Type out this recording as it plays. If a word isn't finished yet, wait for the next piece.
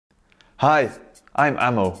Hi, I'm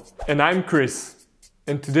Amo. And I'm Chris.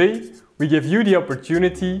 And today we give you the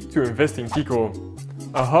opportunity to invest in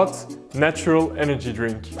QIQO, a hot, natural energy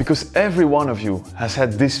drink. Because every one of you has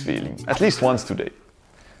had this feeling, at least once today.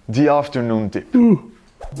 The afternoon dip.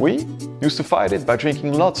 We used to fight it by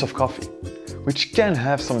drinking lots of coffee, which can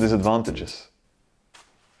have some disadvantages.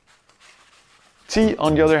 Tea,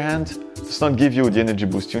 on the other hand, does not give you the energy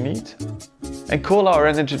boost you need. And cola or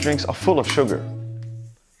energy drinks are full of sugar.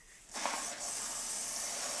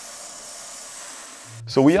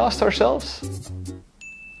 So we asked ourselves,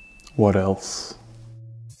 what else?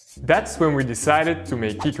 That's when we decided to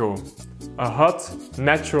make QIQO, a hot,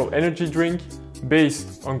 natural energy drink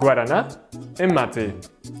based on guarana and mate.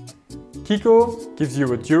 QIQO gives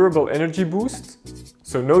you a durable energy boost,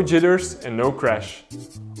 so no jitters and no crash.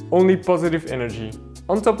 Only positive energy.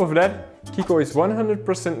 On top of that, QIQO is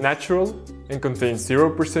 100% natural and contains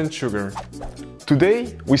 0% sugar.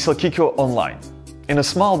 Today we sell QIQO online, in a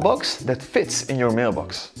small box that fits in your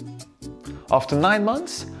mailbox. After 9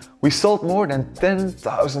 months, we sold more than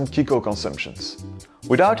 10,000 QIQO consumptions,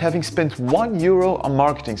 without having spent €1 on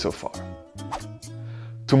marketing so far.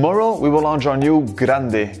 Tomorrow we will launch our new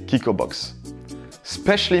Grande QIQO box,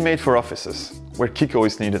 specially made for offices, where QIQO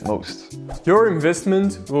is needed most. Your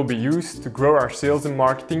investment will be used to grow our sales and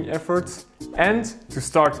marketing efforts and to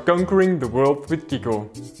start conquering the world with QIQO.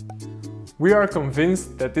 We are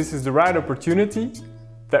convinced that this is the right opportunity,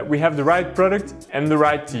 that we have the right product and the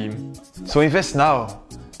right team. So invest now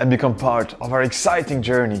and become part of our exciting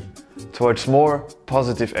journey towards more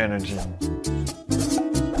positive energy.